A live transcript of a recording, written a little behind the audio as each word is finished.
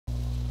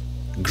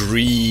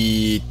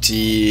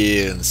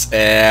Greetings,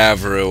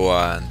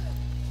 everyone,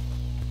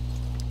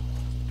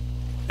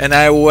 and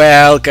I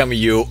welcome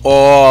you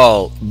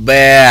all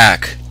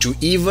back to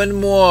even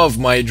more of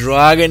my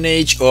Dragon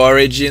Age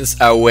Origins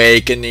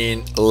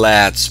Awakening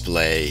Let's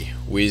Play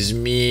with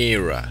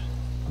Mira,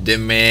 the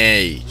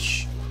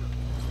Mage.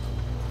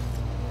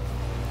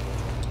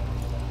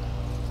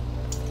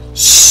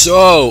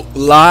 So,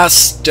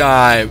 last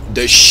time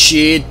the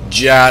shit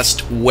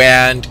just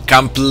went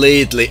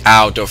completely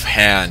out of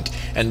hand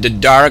and the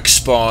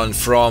Darkspawn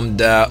from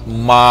the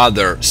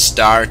Mother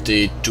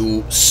started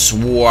to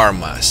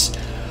swarm us.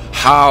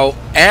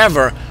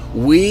 However,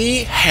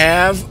 we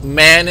have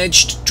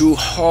managed to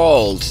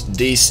halt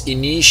this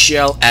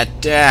initial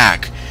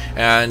attack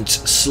and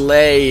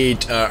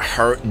slayed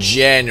her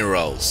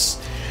generals,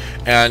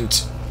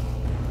 and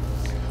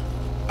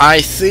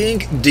I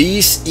think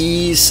this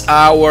is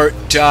our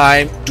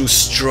time to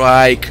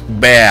strike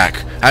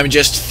back. I'm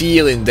just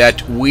feeling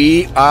that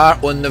we are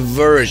on the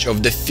verge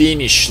of the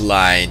finish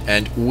line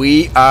and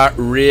we are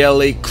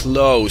really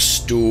close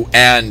to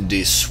end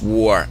this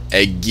war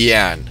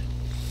again.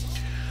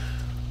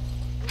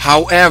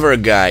 However,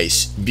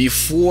 guys,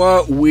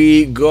 before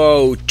we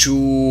go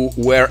to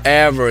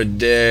wherever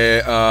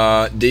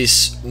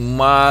this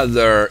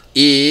mother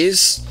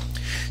is,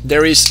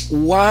 there is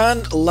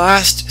one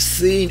last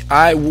thing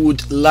I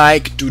would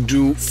like to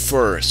do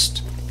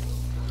first.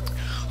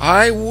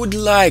 I would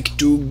like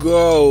to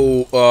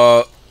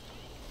go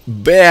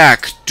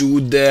back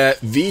to the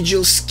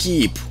Vigil's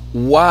Keep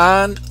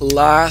one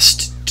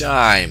last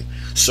time,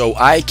 so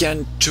I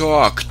can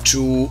talk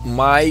to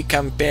my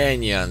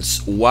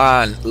companions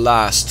one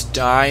last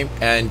time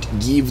and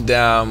give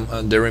them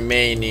the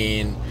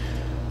remaining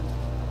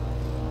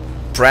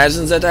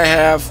presents that I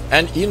have.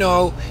 And you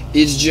know,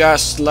 it's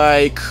just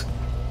like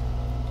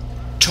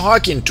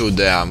talking to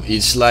them.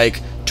 It's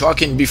like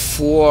talking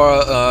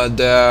before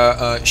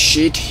the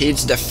shit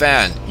hits the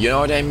fan, you know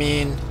what I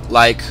mean?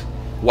 Like,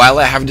 while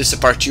I have this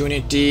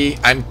opportunity,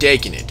 I'm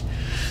taking it.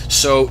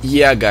 So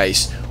yeah,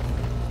 guys,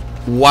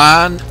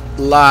 one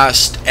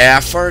last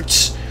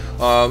effort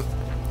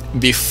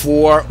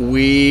before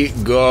we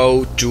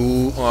go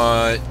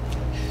to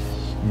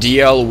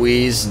deal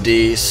with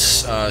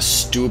this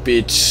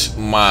stupid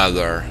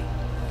mother.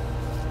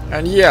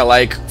 And yeah,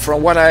 like,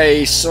 from what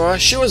I saw,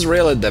 she was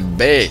really the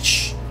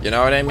bitch, you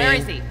know what I mean? Where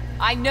is he?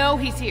 I know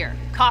he's here.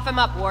 Cough him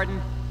up,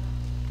 Warden.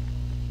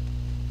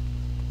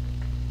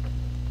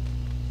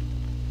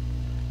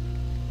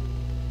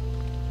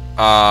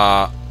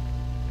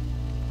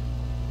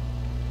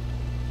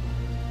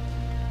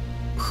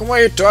 Whom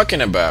are you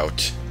talking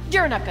about?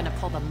 You're not gonna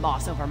pull the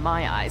moss over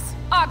my eyes.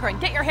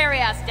 Oghren, get your hairy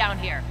ass down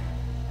here.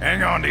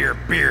 Hang on to your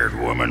beard,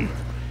 woman.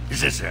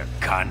 Is this a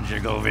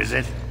conjugal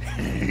visit?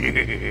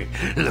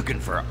 Looking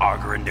for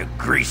Oghren to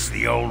grease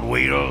the old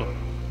wheel?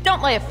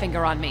 Don't lay a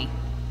finger on me.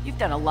 You've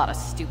done a lot of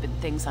stupid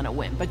things on a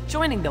whim, but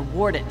joining the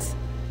Wardens...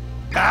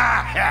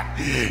 Ah,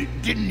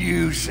 didn't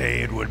you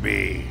say it would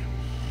be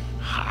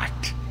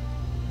hot?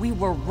 We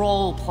were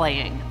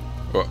role-playing.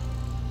 What?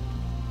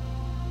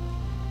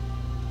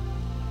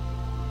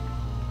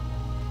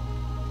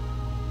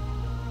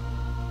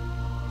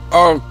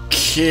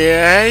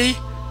 Okay.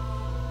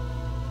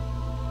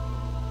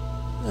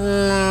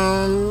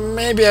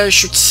 Maybe I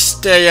should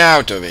stay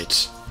out of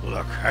it.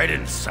 Look, I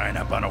didn't sign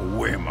up on a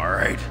whim,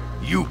 alright?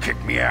 You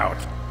kicked me out.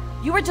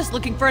 You were just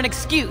looking for an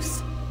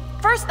excuse.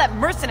 First that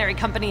mercenary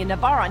company in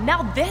Navarra,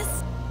 now this?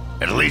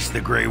 At least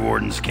the Grey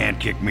Wardens can't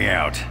kick me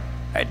out.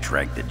 I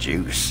drank the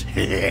juice.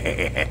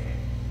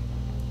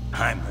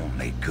 I'm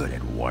only good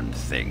at one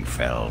thing,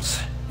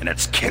 Fells, and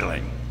it's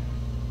killing.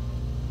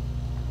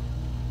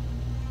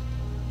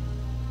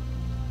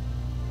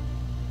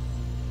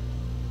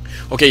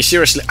 Okay,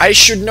 seriously, I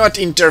should not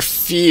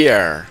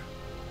interfere.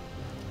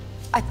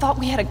 I thought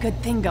we had a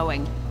good thing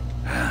going.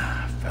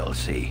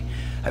 Felsie,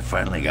 I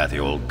finally got the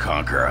old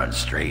Conqueror on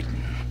straight.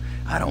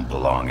 I don't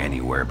belong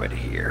anywhere but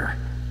here.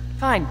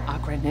 Fine,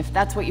 Oghren, if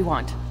that's what you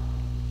want.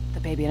 The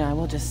baby and I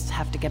will just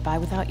have to get by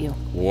without you.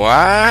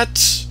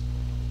 What?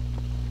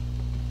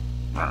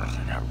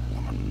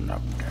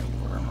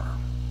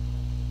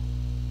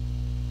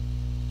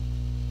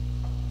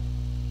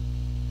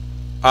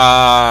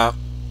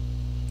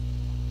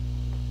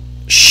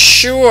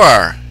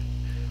 Sure.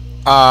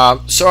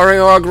 Sorry,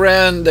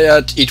 Oghren,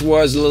 that it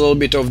was a little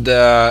bit of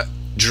the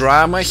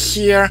drama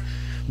here,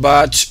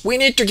 but we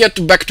need to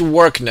get back to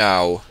work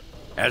now.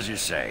 As you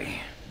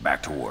say,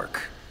 back to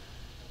work.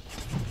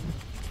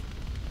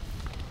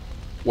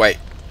 Wait.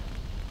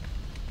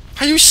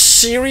 Are you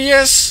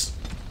serious?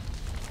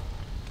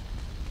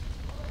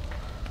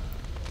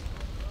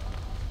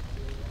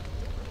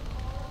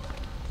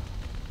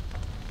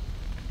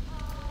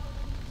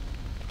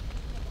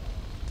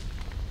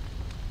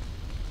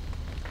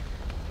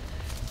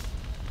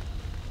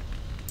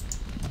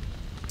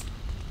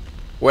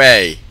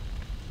 Wait.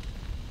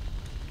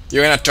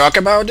 You're gonna talk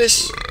about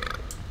this?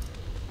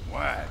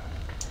 What?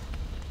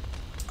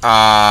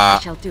 I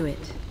shall do it.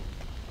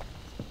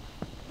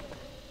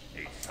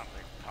 Need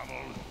something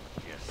pummeled?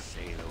 Just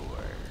say the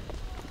word.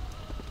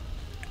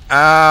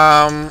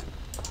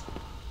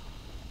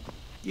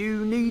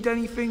 You need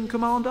anything,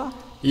 Commander?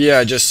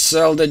 Yeah, just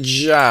sell the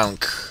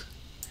junk.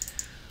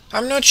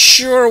 I'm not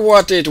sure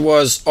what it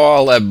was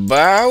all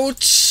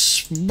about,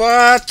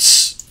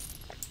 but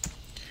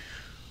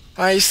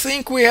I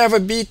think we have a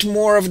bit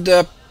more of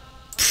the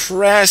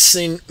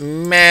pressing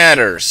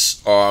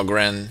matters,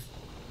 Oghren.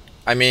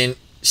 I mean,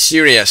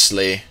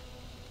 seriously.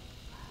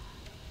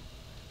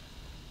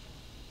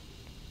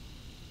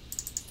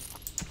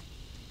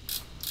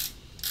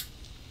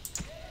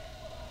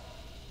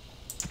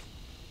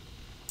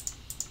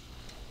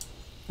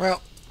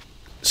 Well,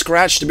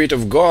 scratched a bit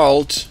of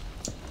gold.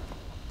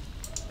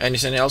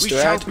 Anything else to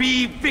add? We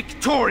shall be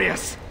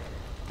victorious!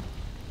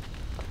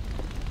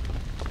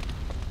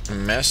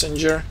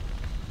 Messenger.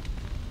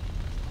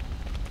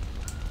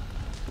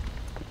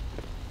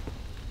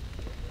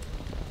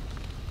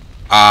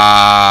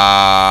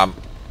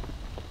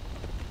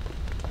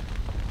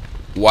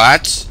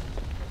 What?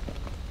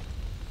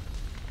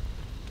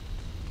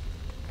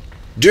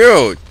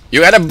 Dude,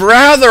 you had a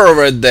brother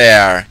over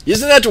there.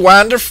 Isn't that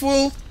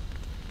wonderful?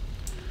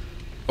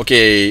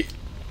 Okay,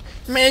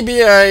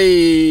 maybe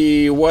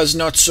I was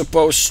not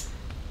supposed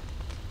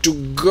to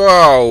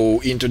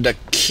go into the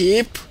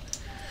keep,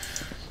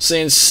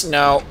 since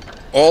now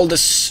all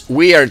this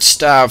weird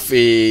stuff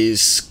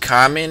is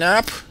coming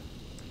up.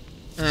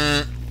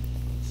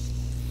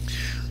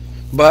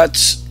 But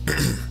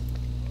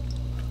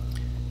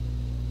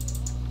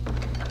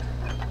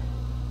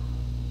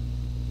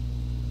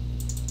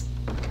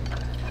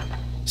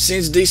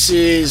since this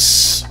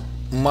is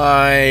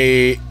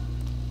my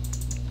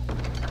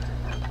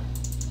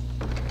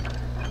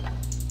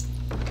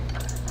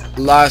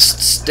last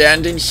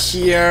standing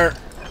here,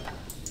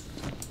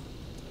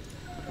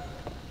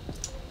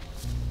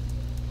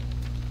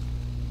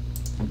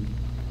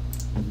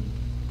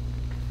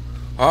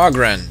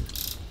 Oghren,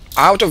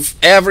 out of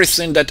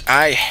everything that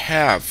I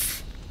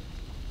have,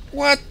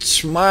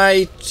 what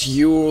might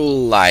you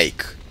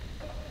like?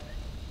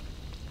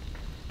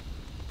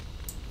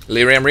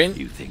 Lyrium Rin?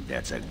 You think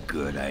that's a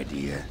good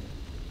idea?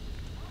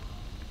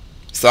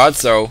 Thought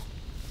so.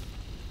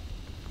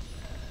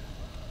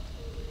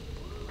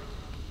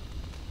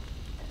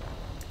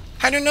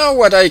 I don't know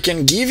what I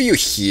can give you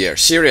here,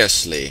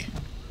 seriously.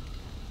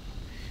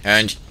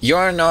 And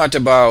you're not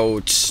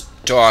about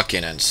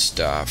talking and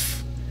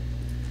stuff.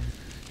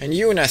 And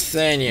you,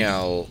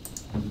 Nathaniel,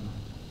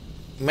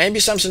 maybe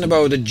something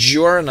about a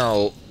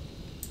journal.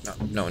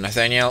 No,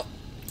 Nathaniel.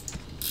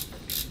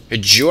 A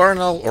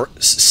journal or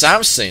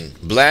something.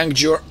 Blank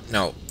journal.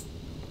 No.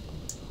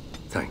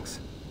 Thanks.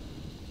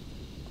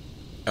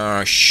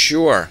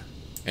 Sure.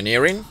 An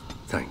earring?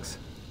 Thanks.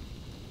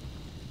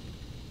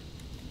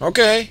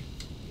 Okay.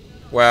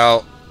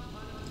 Well,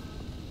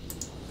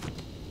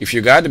 if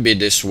you gotta be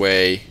this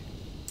way.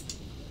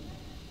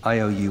 I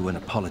owe you an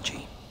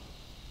apology.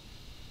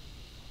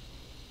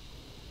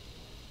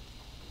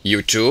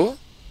 You too?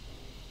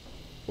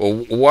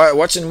 Well,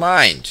 what's in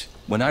mind?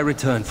 When I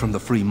returned from the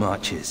Free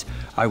Marches,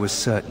 I was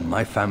certain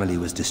my family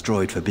was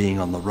destroyed for being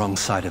on the wrong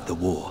side of the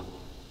war.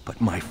 But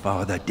my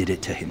father did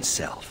it to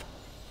himself.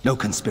 No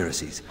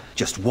conspiracies,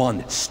 just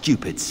one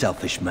stupid,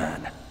 selfish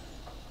man.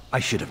 I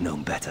should have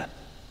known better.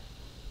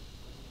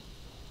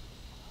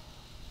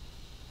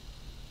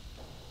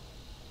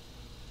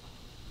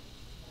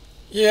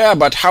 Yeah,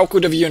 but how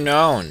could have you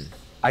known?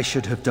 I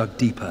should have dug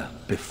deeper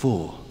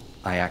before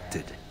I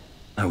acted.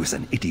 I was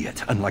an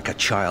idiot, and like a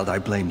child I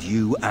blamed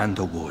you and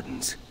the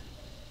Wardens.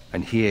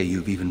 And here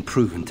you've even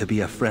proven to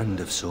be a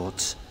friend of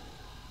sorts.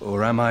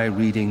 Or am I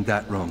reading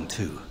that wrong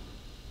too?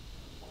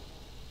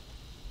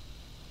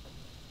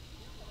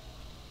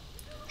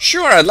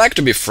 Sure, I'd like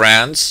to be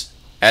friends.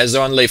 As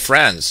only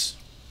friends.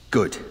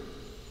 Good.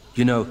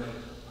 You know,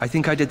 I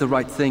think I did the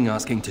right thing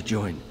asking to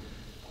join.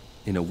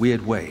 In a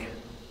weird way.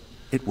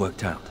 It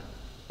worked out.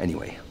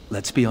 Anyway,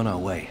 let's be on our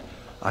way.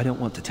 I don't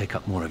want to take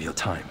up more of your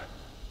time.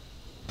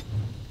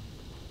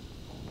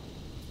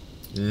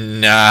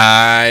 Nice.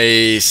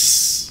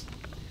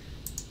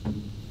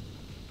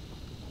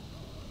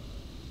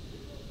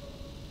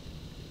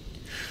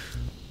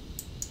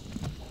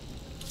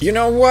 You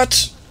know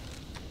what?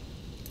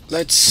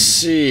 Let's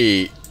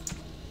see.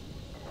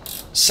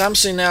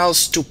 Something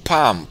else to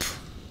pump.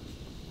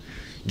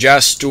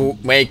 Just to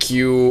make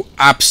you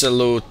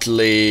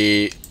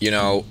absolutely, you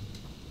know,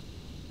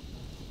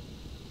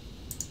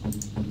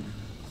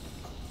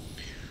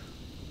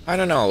 I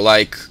don't know,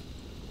 like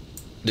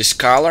this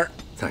collar.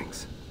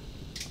 Thanks.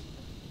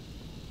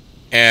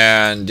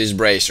 And these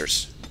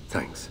bracers.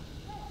 Thanks.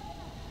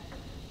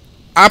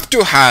 Up to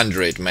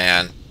 100,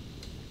 man.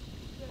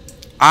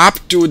 Up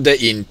to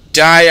the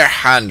entire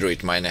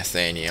 100, my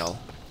Nathaniel.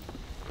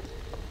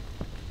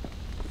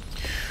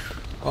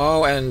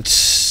 Oh, and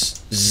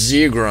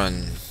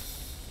Zigron.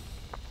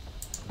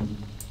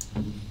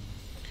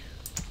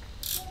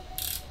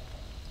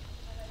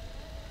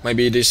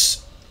 Maybe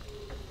this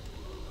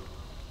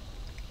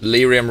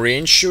Lyrium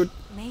Rin should.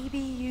 Maybe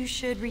you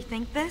should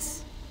rethink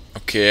this?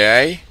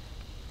 Okay.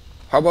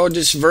 How about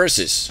these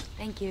verses?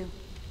 Thank you.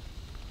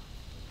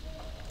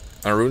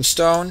 A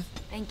runestone?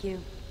 Thank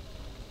you.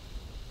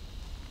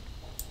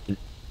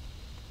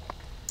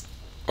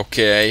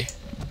 Okay.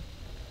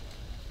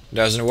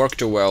 Doesn't work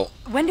too well.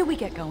 When do we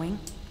get going?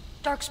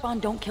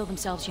 Darkspawn don't kill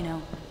themselves, you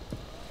know.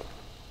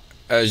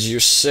 As you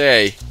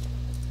say.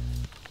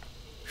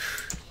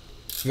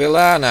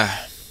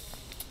 Villana,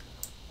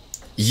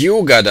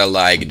 you gotta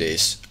like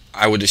this,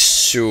 I would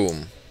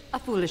assume. A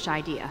foolish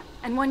idea,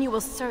 and one you will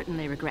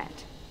certainly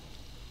regret.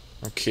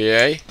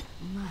 Okay.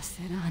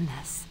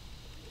 Maceranas.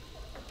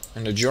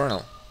 And the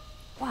journal.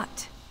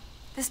 What?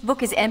 This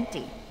book is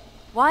empty.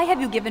 Why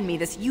have you given me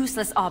this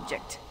useless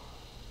object?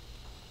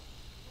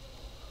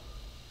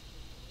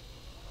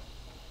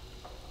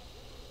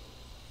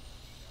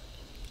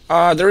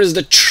 There is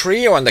the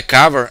tree on the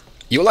cover.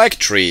 You like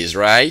trees,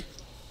 right?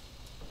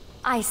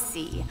 I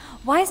see.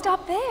 Why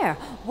stop there?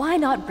 Why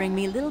not bring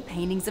me little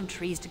paintings of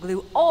trees to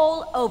glue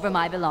all over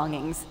my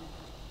belongings?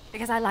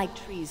 Because I like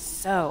trees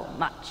so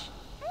much.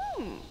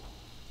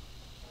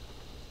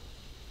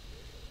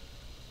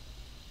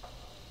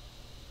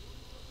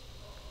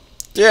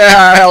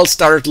 Yeah, I'll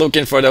start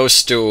looking for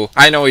those too.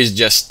 I know he's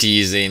just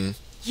teasing.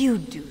 You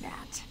do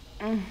that.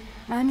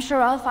 I'm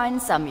sure I'll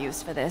find some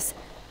use for this.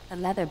 The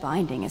leather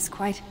binding is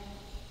quite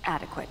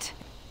adequate.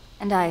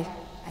 And I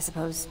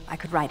suppose I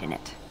could write in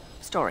it.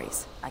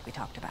 Stories, like we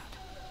talked about.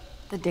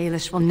 The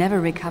Dalish will never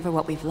recover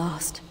what we've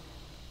lost.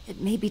 It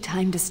may be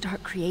time to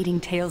start creating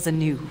tales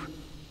anew.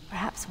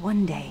 Perhaps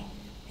one day,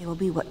 they will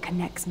be what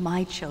connects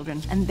my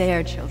children and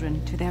their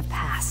children to their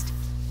past,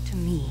 to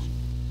me.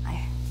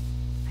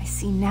 I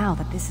see now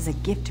that this is a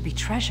gift to be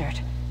treasured,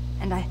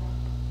 and I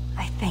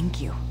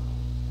thank you.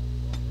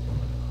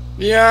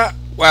 Yeah,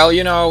 well,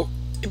 you know,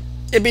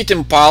 a bit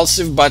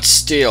impulsive, but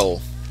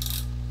still.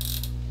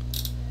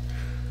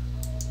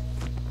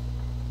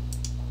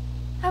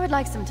 I would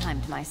like some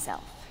time to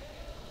myself.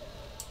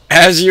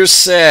 As you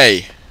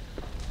say.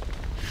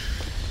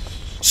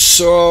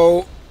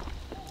 So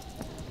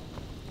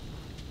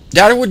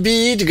that would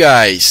be it,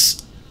 guys.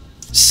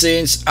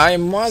 Since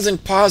I'm more than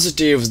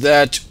positive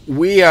that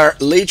we are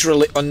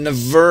literally on the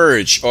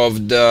verge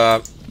of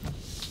the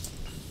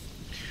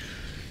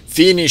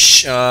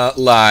finish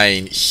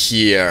line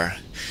here.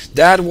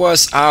 That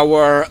was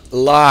our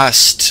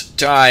last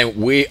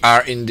time we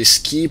are in this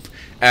keep,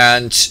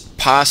 and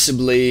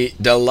possibly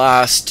the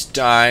last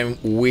time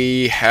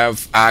we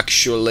have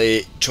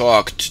actually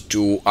talked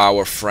to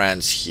our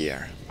friends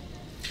here.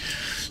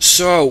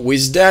 So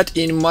with that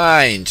in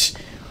mind,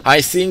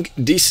 I think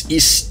this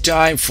is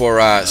time for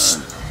us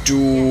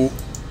to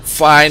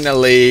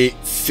finally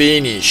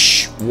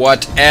finish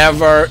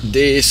whatever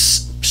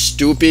this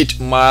stupid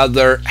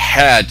mother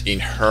had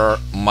in her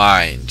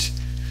mind.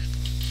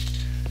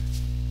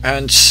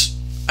 And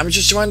I'm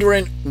just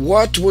wondering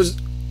what was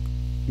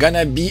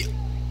gonna be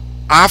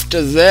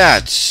after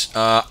that.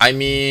 I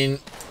mean,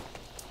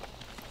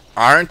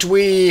 aren't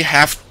we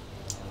have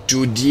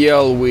to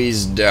deal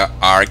with the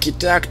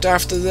architect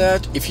after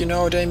that, if you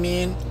know what I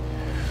mean?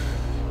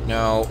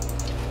 No.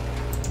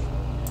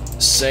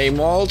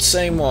 Same old,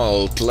 same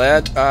old.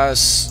 Let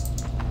us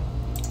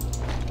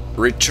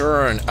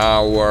return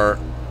our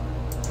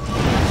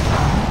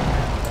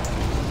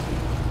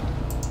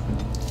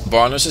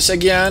bonuses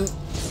again.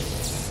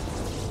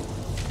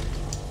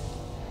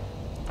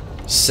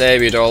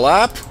 Save it all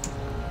up.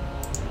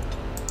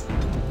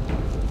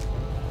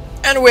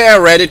 And we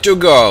are ready to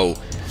go.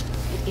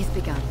 It is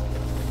begun.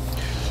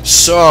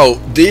 So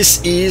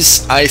this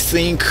is, I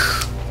think,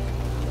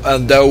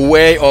 the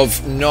way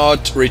of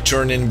not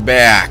returning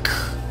back.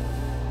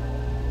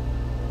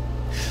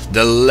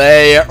 The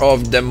lair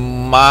of the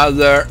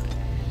mother.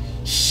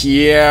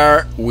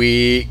 Here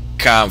we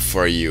come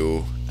for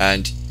you,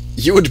 and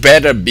you'd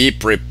better be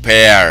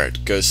prepared,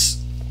 because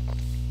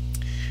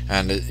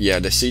yeah,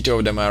 the city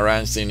of the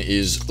Maranthin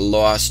is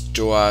lost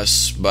to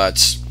us,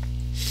 but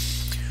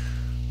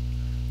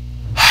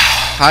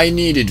I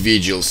needed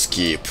Vigil's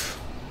Keep.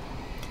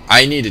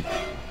 I needed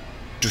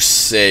to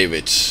save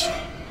it.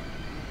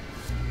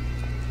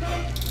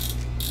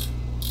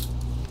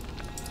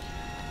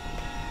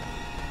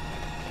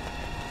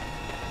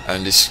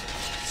 And this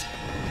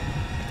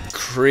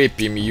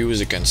creepy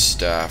music and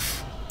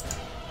stuff.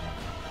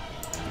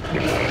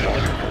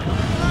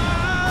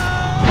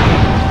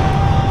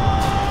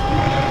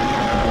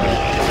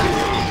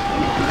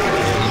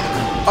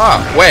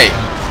 Ah, wait.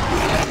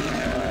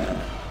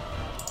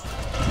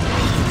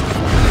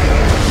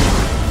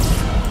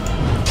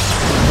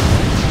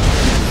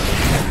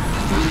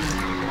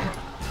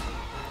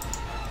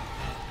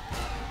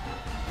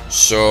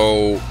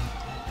 So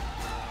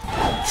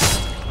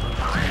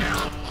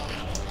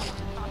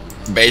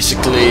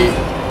basically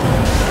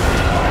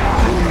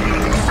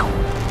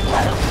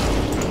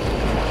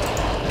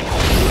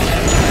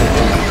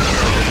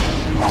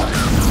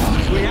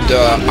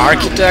the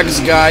architects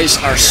guys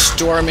are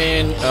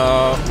storming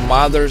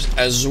mothers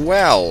as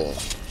well.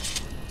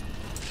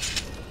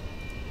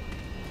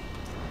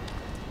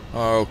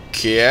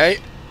 Okay,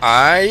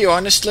 I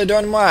honestly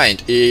don't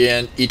mind,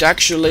 and it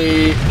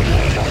actually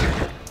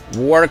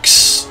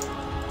works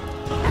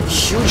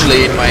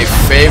hugely in my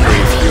favor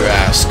if you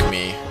ask me.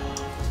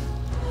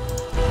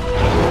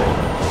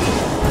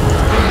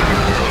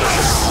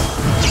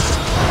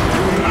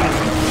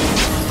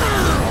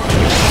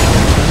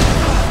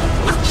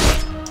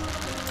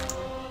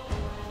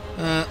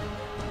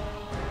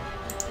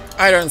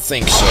 I don't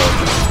think so.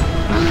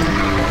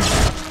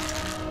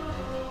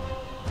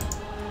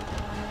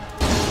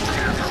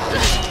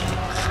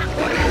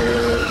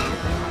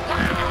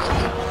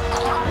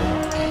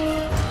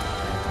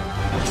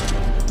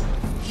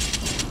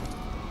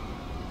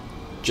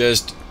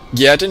 Just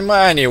getting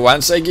money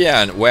once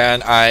again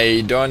when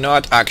I do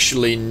not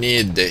actually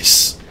need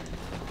this.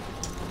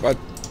 But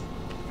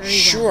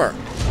sure.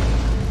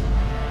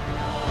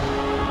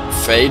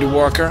 Fade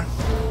Walker.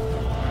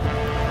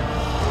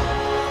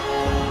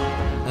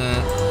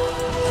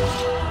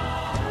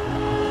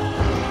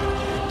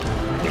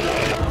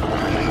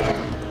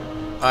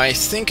 I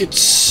think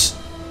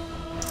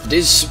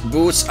these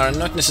boots are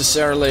not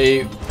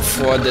necessarily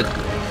for the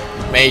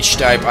mage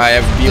type I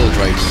have built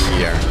right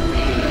here.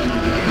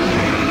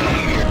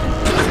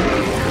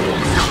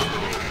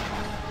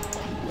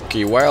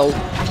 Okay, while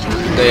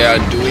they are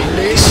doing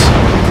this,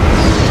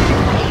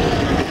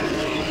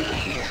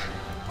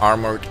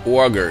 armored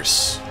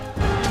augurs.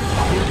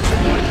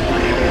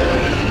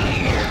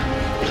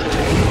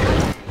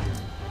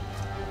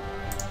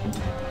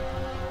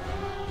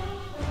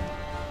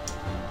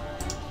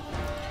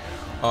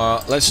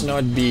 Let's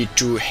not be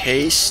too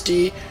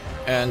hasty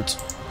and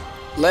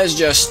let's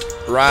just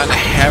run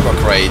havoc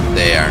right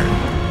there.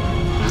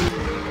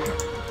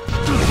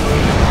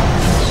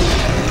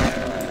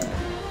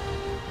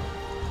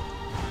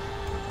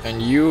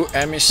 And you,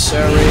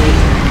 emissary,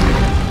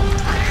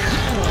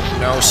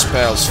 no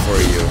spells for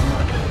you.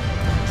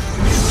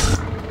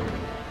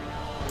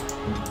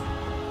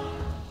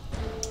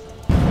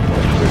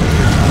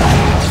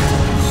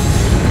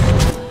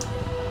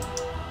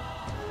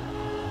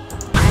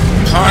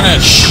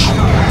 Punish!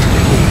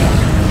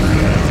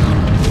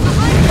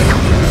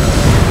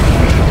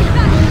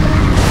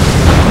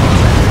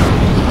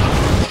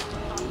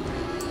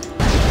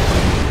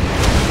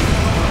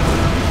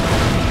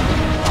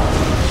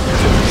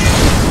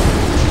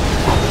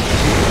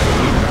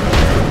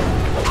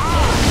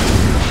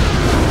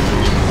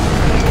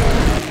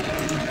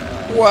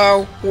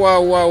 Wow,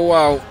 wow, wow,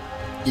 wow.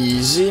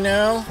 Easy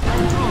now.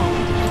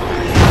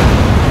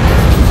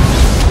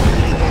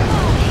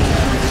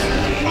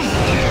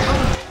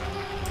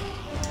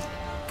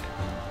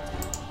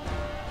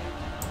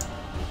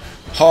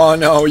 Oh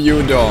no,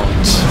 you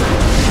don't.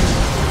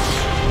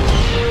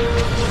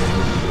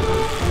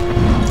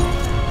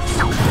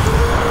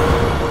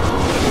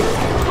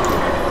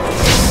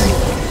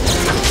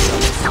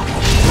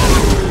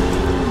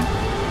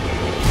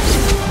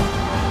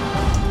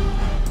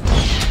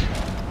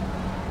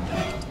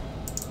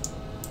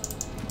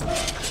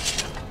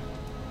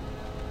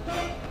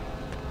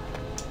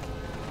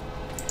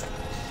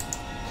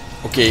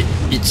 Okay,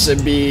 it's a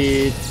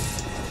bit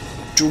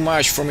too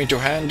much for me to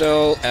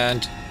handle,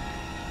 and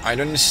I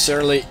don't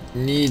necessarily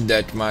need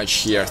that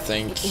much here,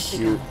 thank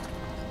you.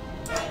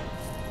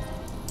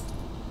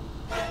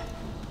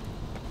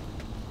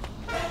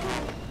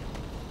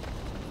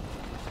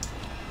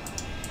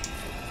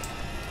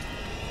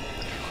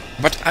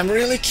 But I'm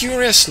really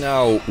curious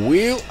now,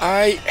 will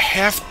I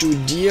have to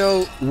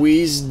deal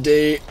with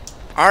the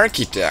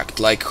architect,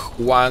 like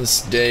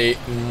once the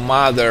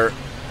mother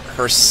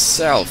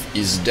herself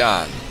is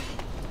done?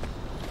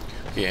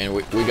 Okay, and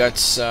we got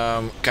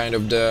some kind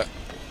of the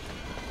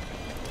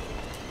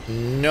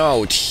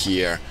note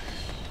here.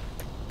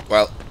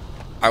 Well,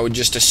 I would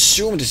just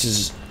assume this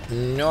is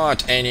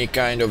not any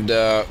kind of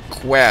the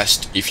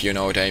quest, if you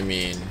know what I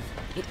mean.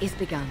 It is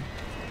begun.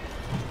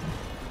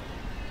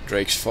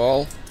 Drake's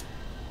Fall.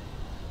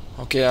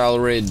 Okay, I'll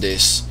read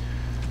this.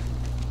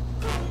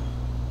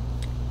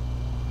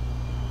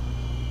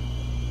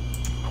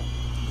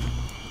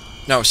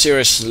 No,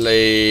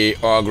 seriously,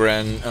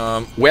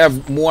 Oghren, we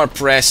have more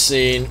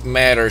pressing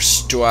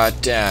matters to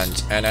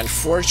attend, and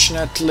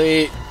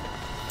unfortunately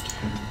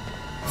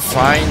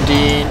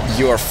finding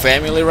your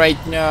family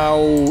right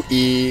now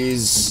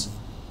is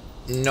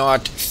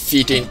not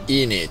fitting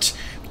in it.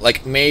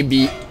 Like,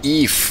 maybe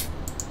if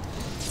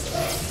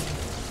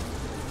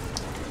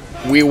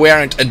we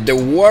weren't at the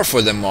war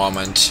for the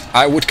moment,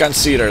 I would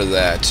consider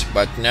that,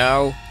 but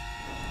now,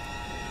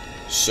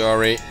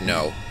 sorry,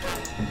 no.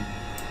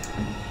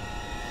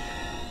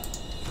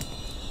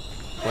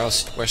 Well,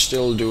 we're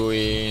still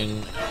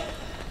doing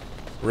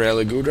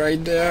really good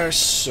right there,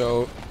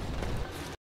 so